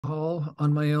hall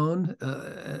on my own,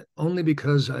 only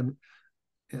because I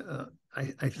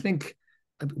think,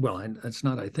 well, it's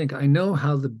not, I think I know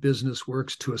how the business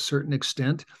works to a certain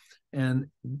extent. And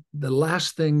the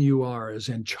last thing you are is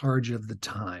in charge of the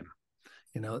time.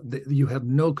 You have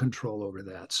no control over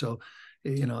that. So,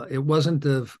 it wasn't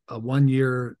a 1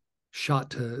 year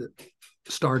shot to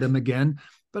stardom again.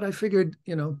 But I figured,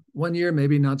 1 year,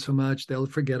 maybe not so much. They'll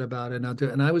forget about it.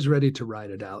 And I was ready to ride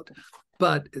it out.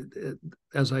 But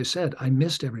as I said, I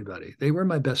missed everybody. They were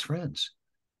my best friends.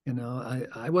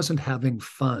 I wasn't having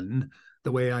fun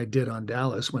the way I did on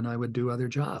Dallas when I would do other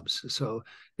jobs. So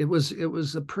it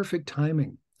was a perfect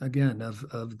timing again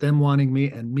of them wanting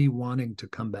me and me wanting to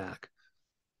come back.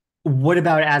 What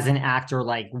about as an actor?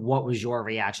 Like, what was your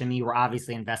reaction? I mean, you were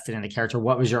obviously invested in the character.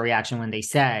 What was your reaction when they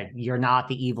said, you're not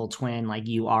the evil twin, like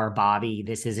you are Bobby?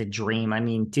 This is a dream. I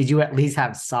mean, did you at least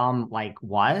have some, like,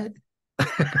 what?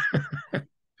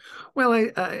 Well,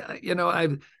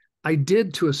 I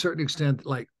did to a certain extent.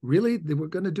 Like, really, they were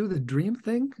going to do the dream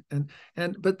thing,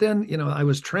 but then, I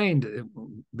was trained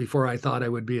before I thought I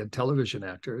would be a television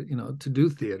actor, to do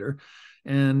theater,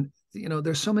 and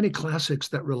there's so many classics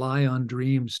that rely on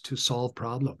dreams to solve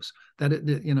problems that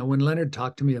when Leonard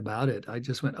talked to me about it, I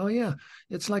just went, oh yeah,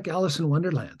 it's like Alice in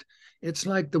Wonderland, it's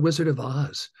like The Wizard of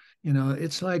Oz,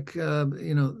 it's like a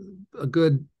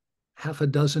good half a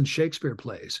dozen Shakespeare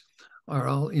plays are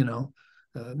all,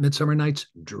 Midsummer Night's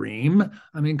Dream.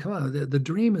 I mean, come on, the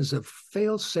dream is a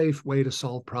fail-safe way to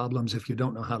solve problems if you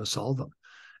don't know how to solve them.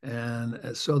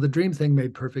 And so the dream thing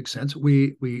made perfect sense.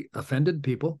 We offended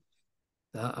people.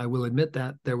 I will admit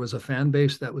that there was a fan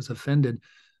base that was offended,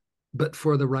 but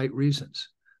for the right reasons.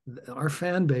 Our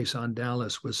fan base on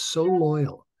Dallas was so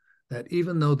loyal that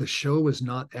even though the show was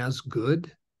not as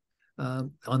good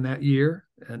on that year,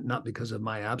 and not because of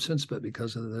my absence, but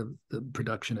because of the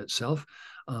production itself,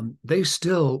 they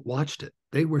still watched it.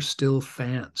 They were still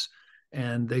fans,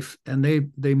 and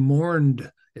they mourned,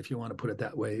 if you want to put it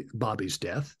that way, Bobby's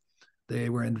death. They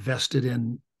were invested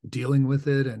in dealing with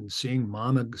it and seeing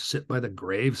Mama sit by the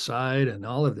graveside and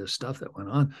all of this stuff that went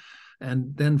on.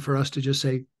 And then for us to just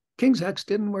say King's X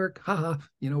didn't work, haha,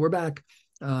 we're back.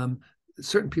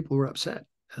 Certain people were upset,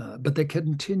 but they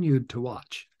continued to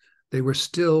watch. They were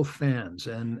still fans,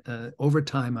 and over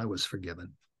time, I was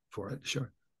forgiven for it.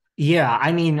 Sure. Yeah,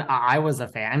 I mean, I was a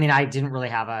fan. I mean, I didn't really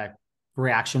have a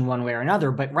reaction one way or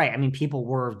another, but right. I mean, people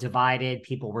were divided.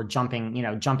 People were jumping,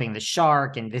 jumping the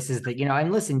shark, and this is the,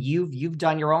 and listen, you've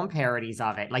done your own parodies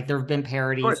of it. Like there have been Of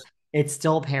parodies. course. It's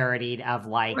still parodied of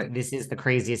like Right. this is the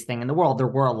craziest thing in the world. There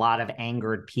were a lot of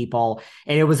angered people,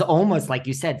 and it was almost like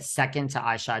you said, second to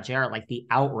I Shot Jarrett, like the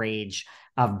outrage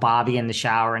of Bobby in the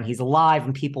shower and he's alive,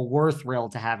 and people were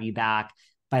thrilled to have you back,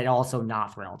 but also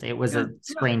not thrilled. It was Yeah. a Yeah.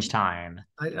 strange time.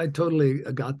 I totally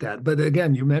got that. But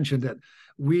again, you mentioned that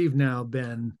we've now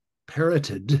been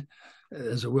parroted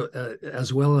as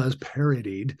well as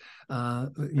parodied.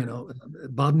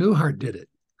 Bob Newhart did it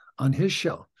on his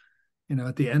show.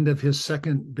 At the end of his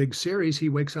second big series, he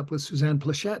wakes up with Suzanne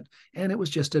Plachette, and it was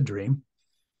just a dream.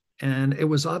 And it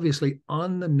was obviously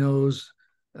on the nose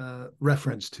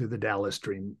reference to the Dallas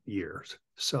Dream years.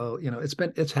 So,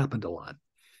 it's happened a lot.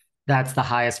 That's the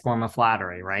highest form of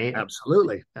flattery, right?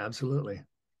 Absolutely. Absolutely.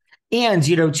 And,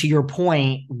 to your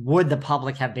point, would the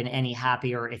public have been any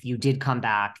happier if you did come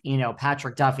back?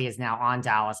 Patrick Duffy is now on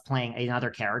Dallas playing another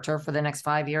character for the next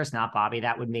 5 years, not Bobby.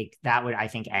 That would, I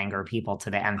think, anger people to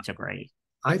the nth degree.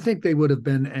 I think they would have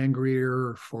been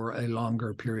angrier for a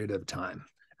longer period of time.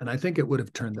 And I think it would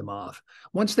have turned them off.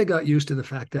 Once they got used to the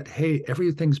fact that, hey,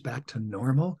 everything's back to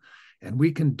normal and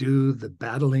we can do the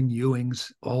battling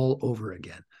Ewings all over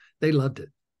again, they loved it.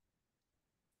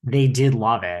 They did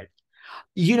love it.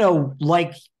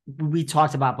 Like we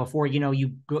talked about before,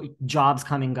 jobs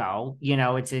come and go,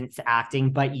 it's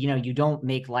acting, but you don't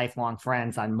make lifelong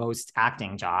friends on most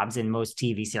acting jobs in most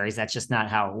TV series. That's just not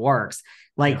how it works.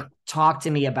 Like, Yeah. talk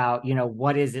to me about,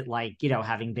 what is it like,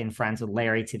 having been friends with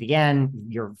Larry to the end,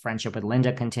 your friendship with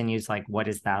Linda continues. Like, what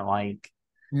is that like?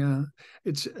 Yeah.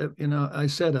 It's, I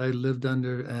said I lived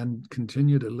under and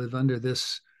continue to live under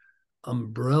this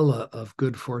umbrella of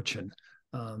good fortune.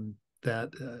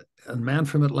 That a man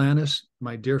from Atlantis,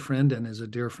 my dear friend, and is a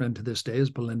dear friend to this day,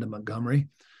 is Belinda Montgomery,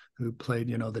 who played,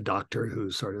 the doctor who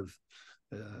sort of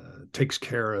takes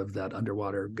care of that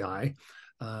underwater guy.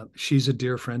 She's a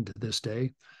dear friend to this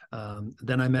day.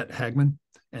 Then I met Hagman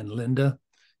and Linda,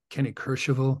 Kenny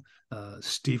Kercheval,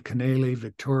 Steve Canale,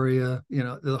 Victoria,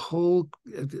 the whole.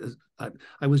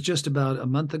 I was just about a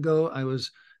month ago, I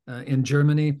was in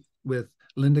Germany with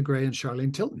Linda Gray and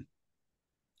Charlene Tilton,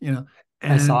 you know,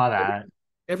 I and saw that.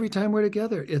 every time we're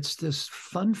together, it's this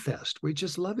fun fest. We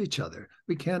just love each other.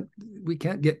 We can't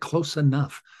get close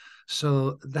enough.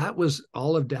 So that was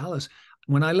all of Dallas.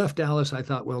 When I left Dallas, I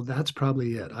thought, well, that's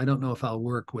probably it. I don't know if I'll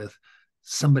work with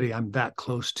somebody I'm that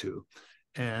close to.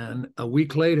 And a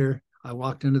week later, I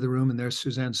walked into the room and there's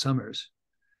Suzanne Somers.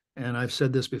 And I've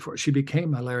said this before. She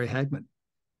became my Larry Hagman.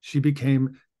 She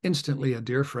became instantly a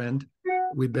dear friend.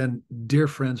 We've been dear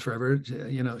friends forever.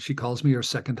 You know, she calls me her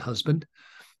second husband,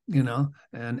 you know,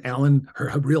 and Alan,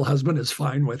 her real husband, is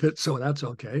fine with it. So that's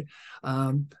okay.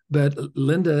 But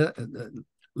Linda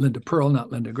Pearl,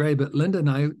 not Linda Gray, but Linda and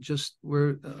I just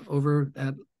were over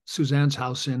at Suzanne's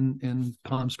house in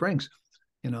Palm Springs,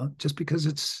 you know, just because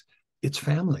it's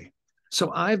family. So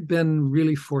I've been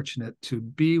really fortunate to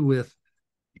be with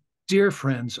dear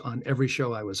friends on every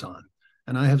show I was on.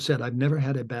 And I have said I've never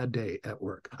had a bad day at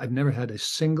work. I've never had a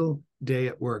single day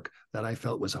at work that I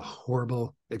felt was a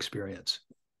horrible experience.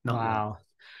 Not one. Wow.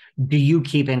 Do you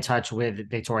keep in touch with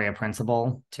Victoria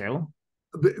Principal too?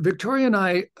 Victoria and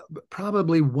I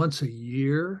probably once a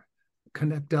year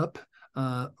connect up,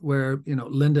 where, you know,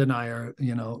 Linda and I are,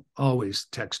 you know, always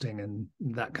texting and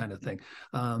that kind of thing.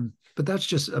 But that's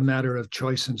just a matter of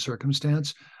choice and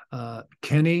circumstance.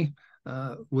 Kenny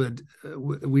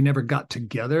we never got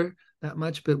together that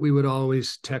much, but we would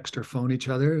always text or phone each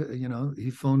other. You know, he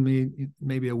phoned me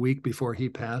maybe a week before he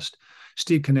passed.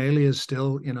 Steve Canale is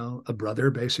still, you know, a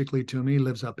brother basically to me,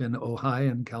 lives up in Ojai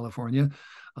in California.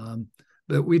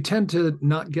 But we tend to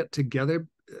not get together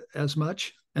as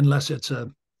much unless it's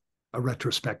a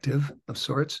retrospective of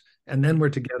sorts. And then we're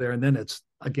together. And then it's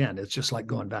just like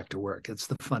going back to work. It's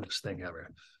the funnest thing ever.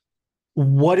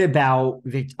 What about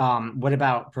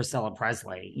Priscilla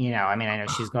Presley? You know, I mean, I know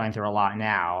she's going through a lot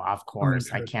now, of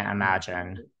course. I can't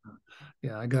imagine.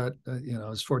 Yeah, I got, you know, I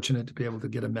was fortunate to be able to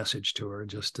get a message to her,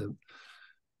 just to,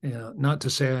 you know, not to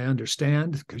say I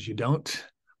understand, because you don't,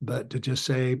 but to just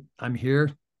say, I'm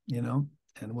here, you know,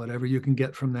 and whatever you can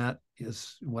get from that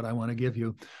is what I want to give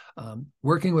you.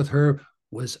 Working with her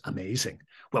was amazing.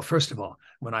 Well, first of all,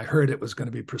 when I heard it was going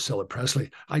to be Priscilla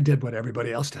Presley, I did what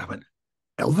everybody else did. I went,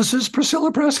 Elvis's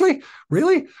Priscilla Presley,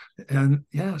 really? And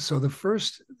yeah, so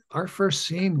our first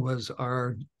scene was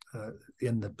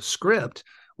in the script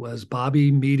was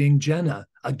Bobby meeting Jenna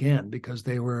again, because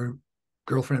they were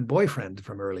girlfriend boyfriend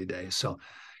from early days. So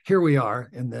here we are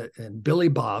in Billy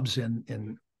Bob's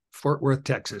in Fort Worth,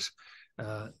 Texas,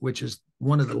 which is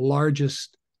one of the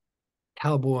largest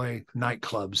cowboy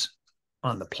nightclubs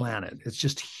on the planet. It's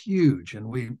just huge. And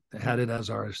we had it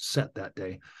as our set that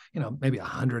day, you know, maybe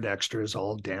 100 extras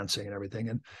all dancing and everything.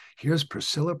 And here's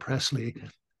Priscilla Presley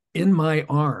in my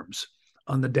arms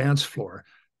on the dance floor,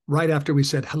 right after we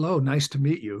said, hello, nice to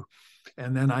meet you.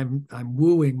 And then I'm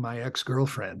wooing my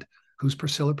ex-girlfriend, who's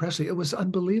Priscilla Presley. It was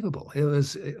unbelievable. It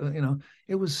was, you know,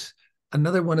 it was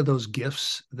another one of those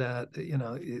gifts that, you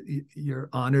know, you're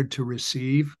honored to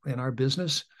receive in our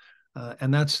business.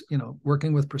 And that's, you know,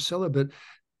 working with Priscilla. But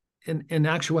in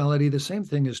actuality, the same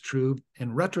thing is true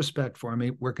in retrospect for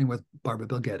me, working with Barbara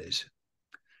Bel Geddes.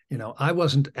 You know, I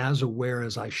wasn't as aware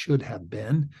as I should have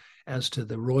been as to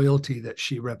the royalty that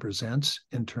she represents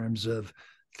in terms of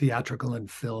theatrical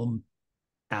and film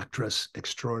actress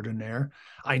extraordinaire.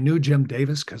 I knew Jim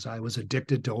Davis because I was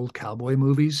addicted to old cowboy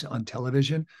movies on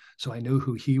television. So I knew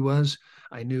who he was.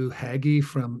 I knew Haggy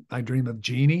from I Dream of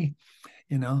Jeannie,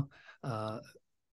 you know.